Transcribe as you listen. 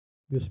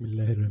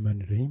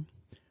Bismillahirrahmanirrahim.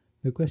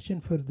 The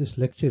question for this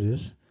lecture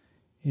is,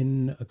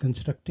 in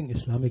constructing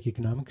Islamic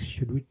economics,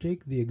 should we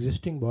take the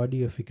existing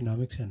body of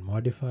economics and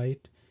modify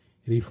it,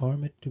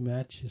 reform it to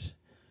match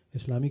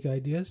Islamic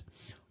ideas,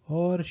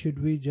 or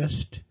should we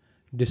just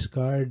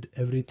discard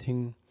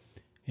everything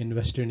in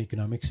Western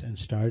economics and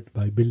start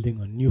by building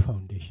on new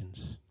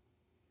foundations?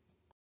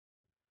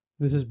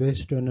 This is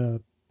based on a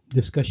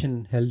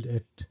discussion held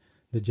at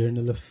the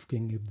Journal of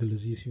King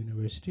Abdulaziz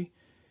University,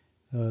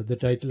 the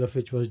title of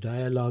which was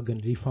Dialogue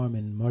and Reform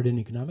in Modern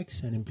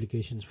Economics and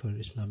Implications for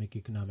Islamic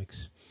Economics.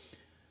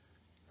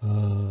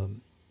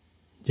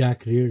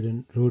 Jack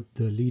Reardon wrote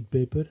the lead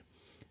paper,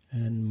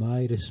 and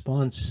my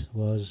response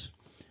was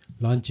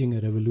launching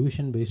a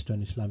revolution based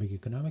on Islamic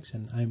economics,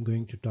 and I'm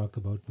going to talk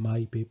about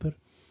my paper,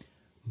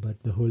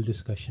 but the whole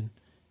discussion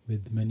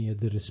with many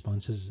other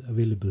responses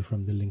available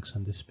from the links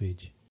on this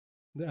page.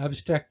 The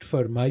abstract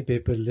for my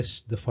paper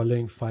lists the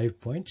following 5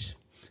 points: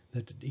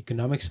 that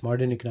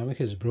modern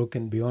economics is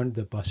broken beyond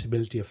the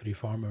possibility of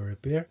reform or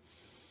repair,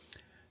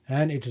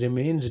 and it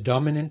remains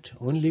dominant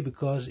only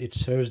because it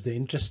serves the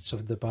interests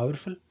of the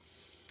powerful,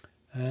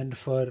 and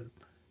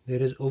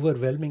there is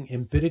overwhelming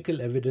empirical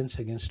evidence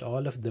against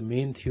all of the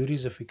main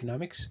theories of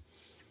economics.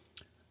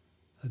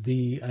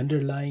 The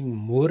underlying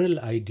moral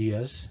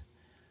ideas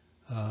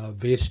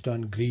based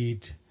on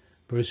greed,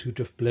 pursuit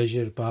of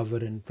pleasure, power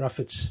and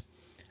profits,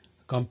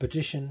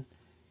 competition,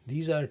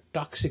 these are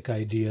toxic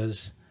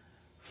ideas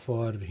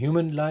for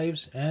human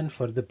lives and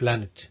for the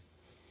planet.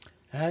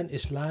 And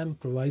Islam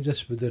provides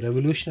us with a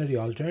revolutionary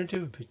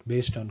alternative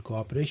based on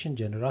cooperation,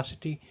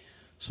 generosity,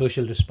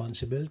 social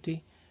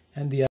responsibility,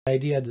 and the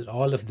idea that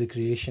all of the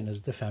creation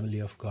is the family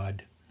of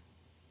God.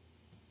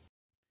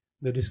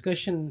 The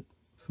discussion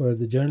for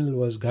the journal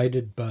was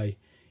guided by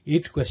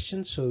 8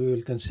 questions, so we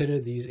will consider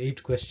these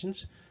 8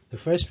 questions. The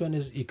first one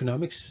is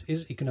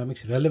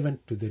economics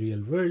relevant to the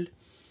real world?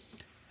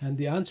 And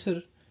the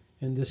answer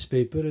in this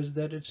paper is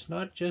that it's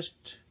not just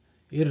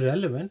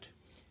irrelevant,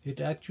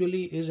 it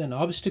actually is an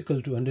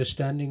obstacle to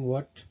understanding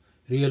what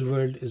real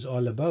world is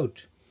all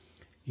about.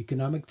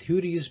 Economic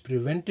theories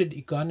prevented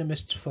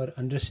economists from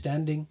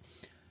understanding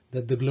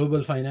that the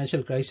global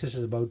financial crisis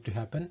is about to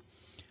happen,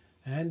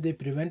 and they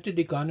prevented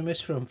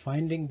economists from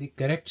finding the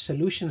correct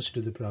solutions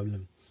to the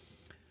problem.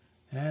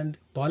 And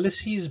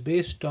policies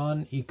based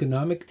on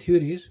economic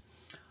theories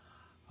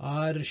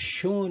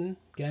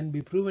can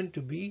be proven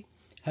to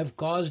have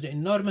caused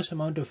enormous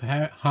amount of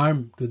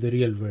harm to the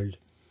real world.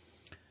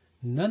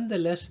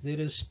 Nonetheless, there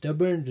is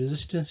stubborn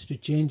resistance to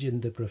change in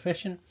the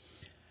profession,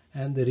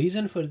 and the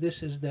reason for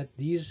this is that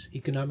these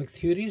economic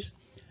theories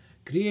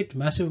create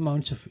massive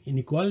amounts of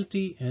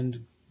inequality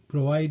and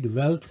provide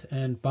wealth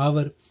and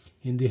power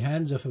in the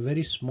hands of a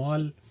very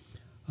small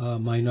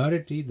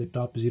minority, the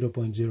top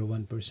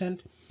 0.01%,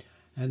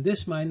 and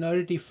this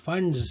minority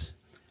funds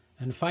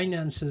and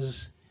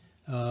finances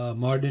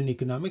modern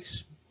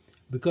economics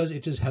because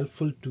it is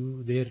helpful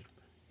to their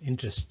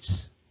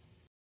interests.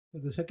 So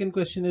the second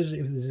question is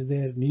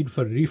there need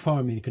for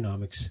reform in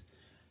economics?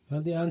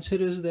 Well, the answer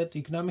is that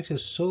economics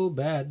is so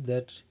bad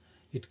that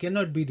it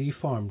cannot be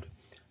reformed.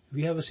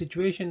 We have a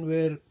situation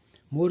where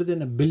more than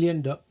 1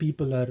 billion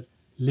people are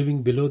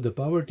living below the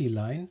poverty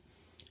line,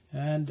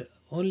 and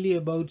only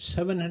about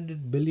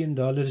 $700 billion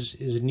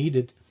is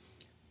needed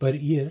per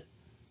year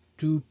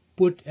to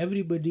put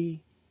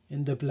everybody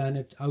in the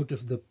planet out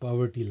of the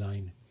poverty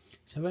line.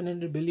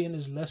 700 billion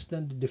is less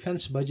than the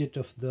defense budget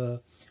of the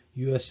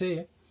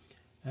USA,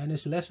 and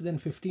is less than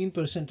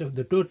 15% of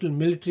the total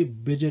military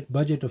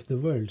budget of the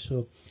world.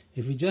 So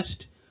if we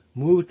just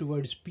move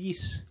towards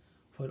peace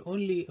for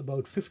only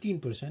about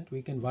 15%,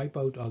 we can wipe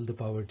out all the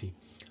poverty.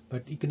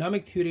 But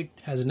economic theory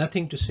has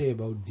nothing to say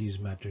about these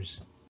matters.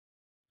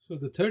 So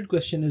the third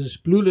question is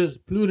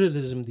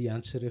pluralism the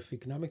answer? If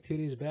economic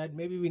theory is bad,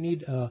 maybe we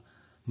need a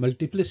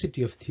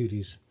multiplicity of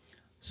theories.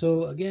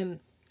 So again,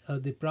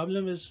 the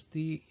problem is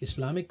the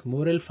Islamic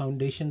moral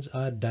foundations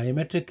are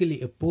diametrically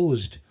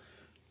opposed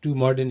to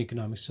modern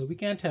economics. So we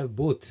can't have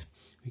both.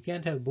 We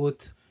can't have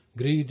both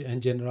greed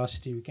and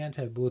generosity. We can't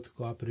have both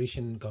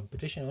cooperation and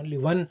competition. Only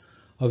one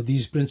of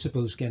these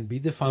principles can be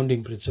the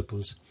founding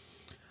principles.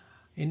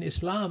 In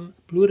Islam,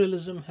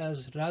 pluralism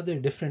has rather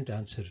different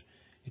answer.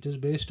 It is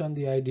based on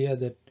the idea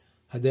that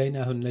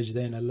Hadainahu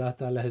Najdain, Allah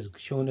Ta'ala has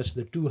shown us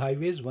the 2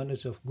 highways, one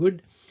is of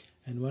good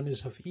and one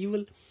is of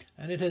evil,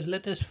 and it has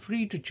let us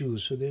free to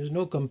choose. So there is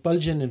no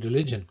compulsion in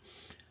religion.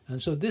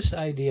 And so this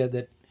idea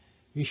that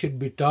we should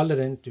be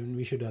tolerant and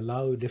we should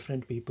allow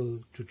different people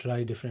to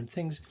try different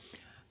things,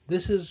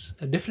 this is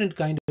a different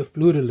kind of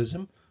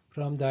pluralism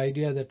from the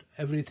idea that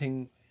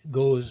everything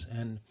goes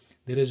and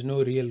there is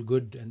no real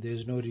good and there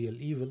is no real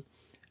evil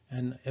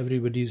and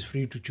everybody is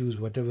free to choose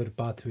whatever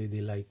pathway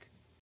they like.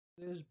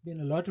 There's been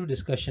a lot of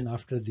discussion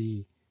after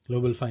the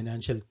global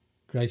financial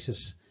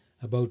crisis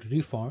about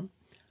reform.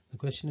 The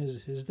question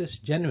is this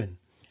genuine?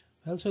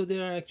 Well, so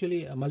there are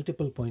actually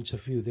multiple points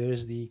of view. There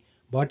is the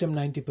bottom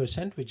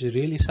 90%, which is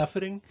really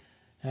suffering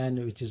and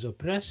which is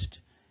oppressed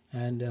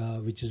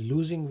and which is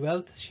losing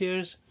wealth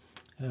shares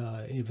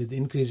with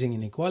increasing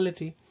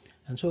inequality.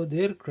 And so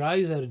their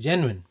cries are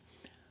genuine.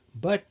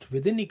 But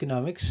within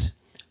economics,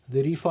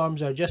 the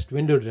reforms are just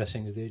window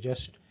dressings. They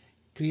just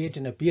create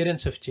an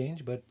appearance of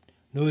change, but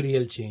no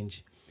real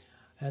change.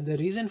 And the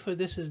reason for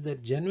this is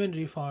that genuine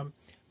reform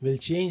will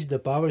change the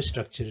power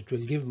structure. It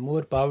will give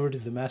more power to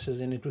the masses,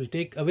 and it will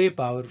take away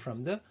power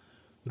from the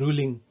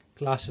ruling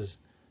classes.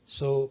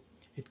 So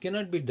it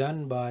cannot be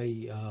done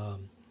by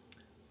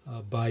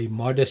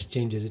modest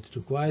changes. It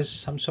requires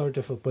some sort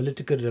of a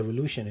political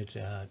revolution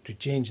to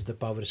change the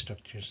power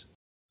structures.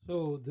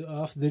 So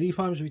of the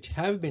reforms which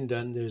have been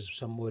done, there's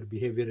some more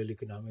behavioral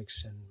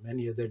economics and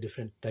many other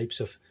different types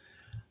of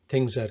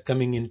things are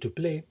coming into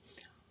play.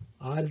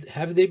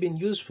 Have they been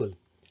useful?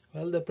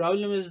 Well, the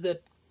problem is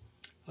that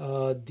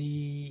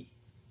the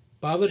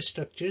power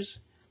structures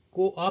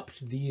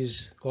co-opt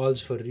these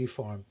calls for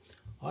reform.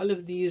 All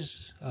of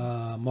these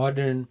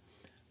modern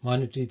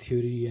monetary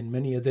theory and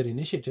many other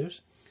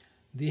initiatives,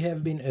 they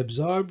have been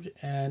absorbed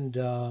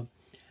and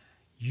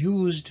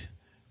used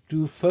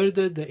to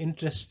further the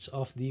interests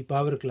of the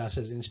power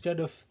classes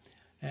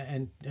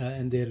and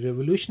their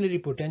revolutionary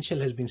potential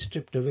has been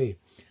stripped away.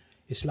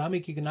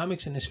 Islamic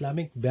economics and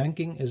Islamic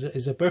banking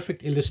is a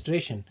perfect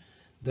illustration.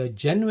 The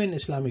genuine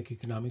Islamic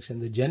economics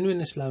and the genuine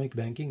Islamic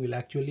banking will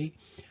actually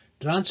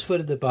transfer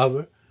the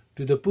power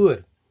to the poor.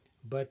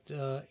 But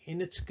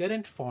in its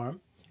current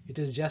form, it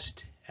is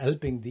just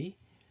helping the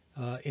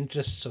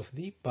interests of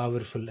the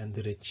powerful and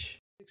the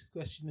rich. Next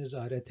question is,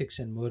 are ethics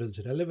and morals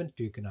relevant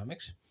to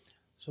economics?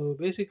 So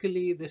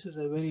basically, this is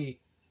a very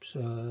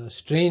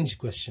strange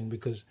question,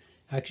 because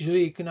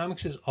actually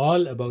economics is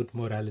all about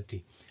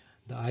morality.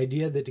 The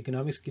idea that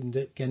economics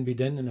can be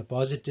done in a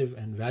positive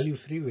and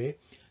value-free way,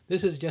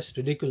 this is just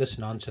ridiculous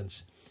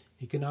nonsense.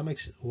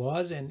 Economics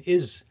was and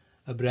is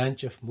a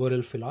branch of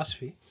moral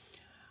philosophy,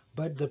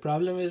 but the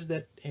problem is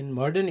that in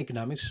modern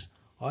economics,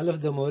 all of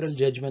the moral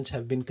judgments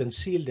have been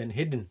concealed and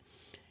hidden.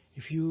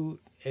 If you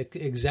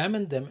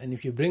examine them and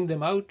if you bring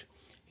them out,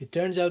 it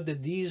turns out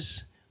that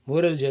these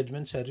moral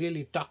judgments are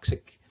really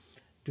toxic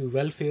to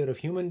welfare of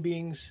human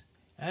beings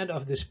and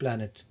of this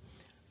planet.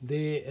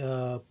 They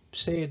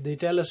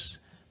tell us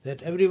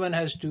that everyone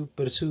has to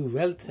pursue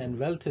wealth, and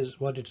wealth is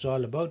what it's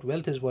all about.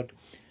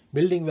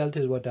 Building wealth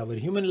is what our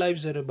human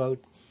lives are about,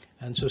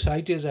 and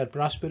societies are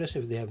prosperous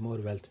if they have more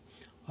wealth.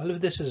 All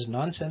of this is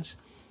nonsense,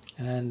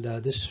 and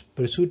this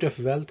pursuit of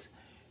wealth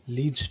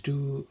leads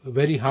to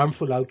very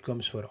harmful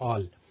outcomes for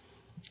all.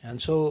 And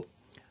so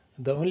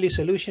the only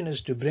solution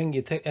is to bring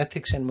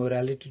ethics and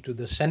morality to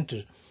the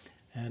center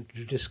and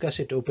to discuss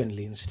it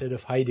openly instead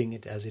of hiding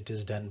it as it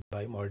is done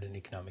by modern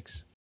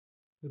economics.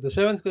 So the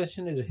seventh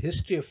question is,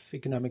 history of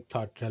economic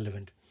thought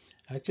relevant?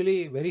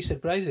 Actually, very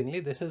surprisingly,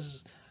 this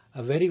is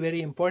a very,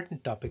 very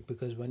important topic,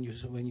 because when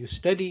you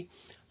study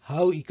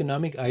how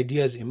economic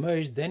ideas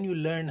emerge, then you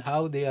learn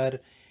how they are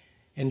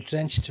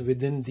entrenched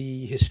within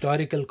the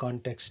historical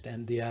context,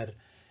 and they are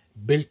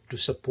built to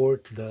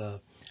support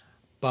the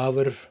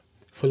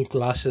powerful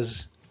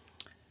classes,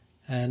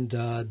 and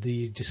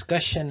the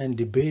discussion and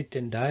debate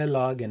and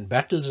dialogue and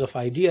battles of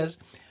ideas.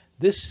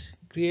 This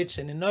creates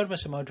an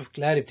enormous amount of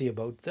clarity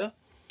about the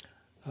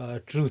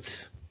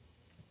truth.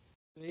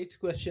 The eighth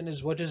question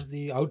is, what is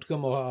the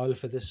outcome of all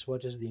of this?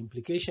 What is the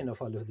implication of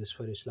all of this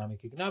for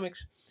Islamic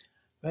economics?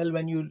 Well,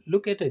 when you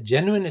look at a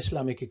genuine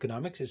Islamic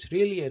economics, it's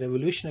really a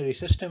revolutionary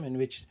system in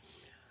which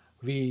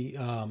we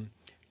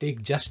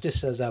take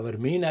justice as our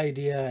main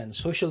idea and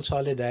social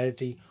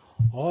solidarity.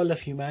 All of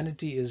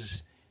humanity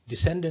is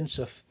descendants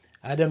of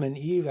Adam and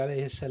Eve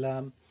alayhi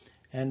salam,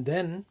 and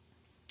then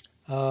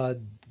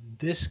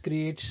this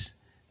creates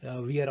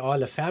we are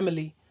all a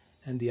family,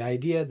 and the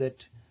idea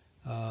that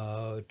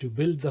to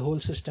build the whole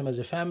system as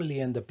a family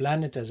and the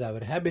planet as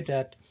our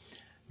habitat,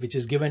 which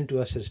is given to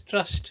us as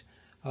trust,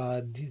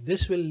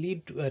 this will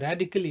lead to a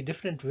radically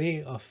different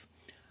way of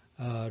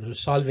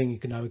solving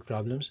economic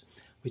problems,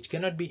 which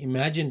cannot be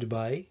imagined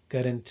by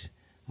current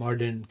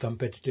modern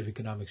competitive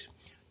economics.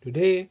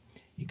 Today,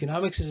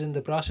 economics is in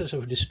the process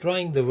of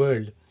destroying the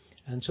world,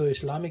 and so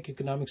Islamic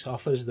economics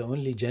offers the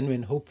only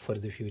genuine hope for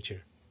the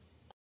future.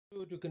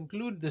 So to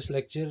conclude this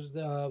lecture,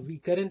 we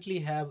currently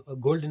have a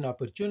golden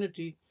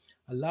opportunity.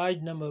 A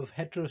large number of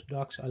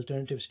heterodox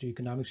alternatives to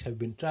economics have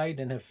been tried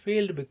and have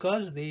failed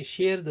because they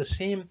share the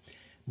same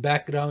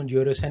background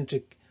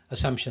Eurocentric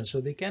assumptions,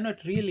 so they cannot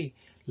really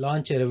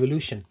launch a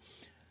revolution.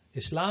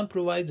 Islam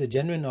provides a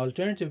genuine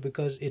alternative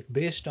because it's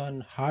based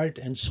on heart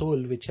and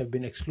soul, which have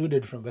been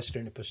excluded from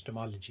Western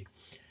epistemology.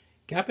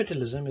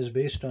 Capitalism is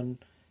based on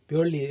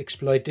purely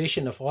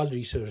exploitation of all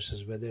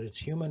resources, whether it's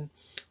human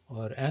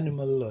or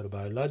animal or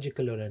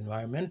biological or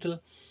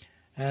environmental,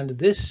 and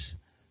this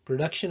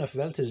production of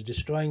wealth is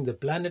destroying the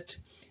planet.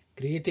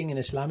 Creating an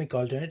Islamic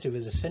alternative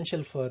is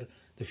essential for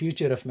the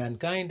future of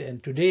mankind,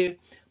 and today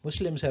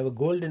Muslims have a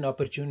golden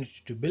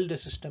opportunity to build a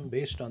system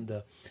based on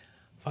the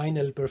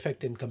final,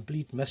 perfect and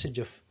complete message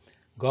of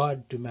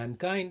God to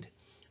mankind,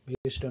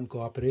 based on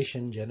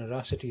cooperation,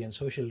 generosity and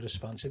social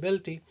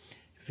responsibility.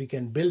 If we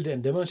can build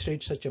and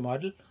demonstrate such a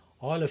model,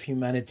 all of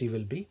humanity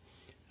will be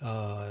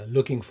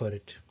looking for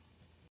it.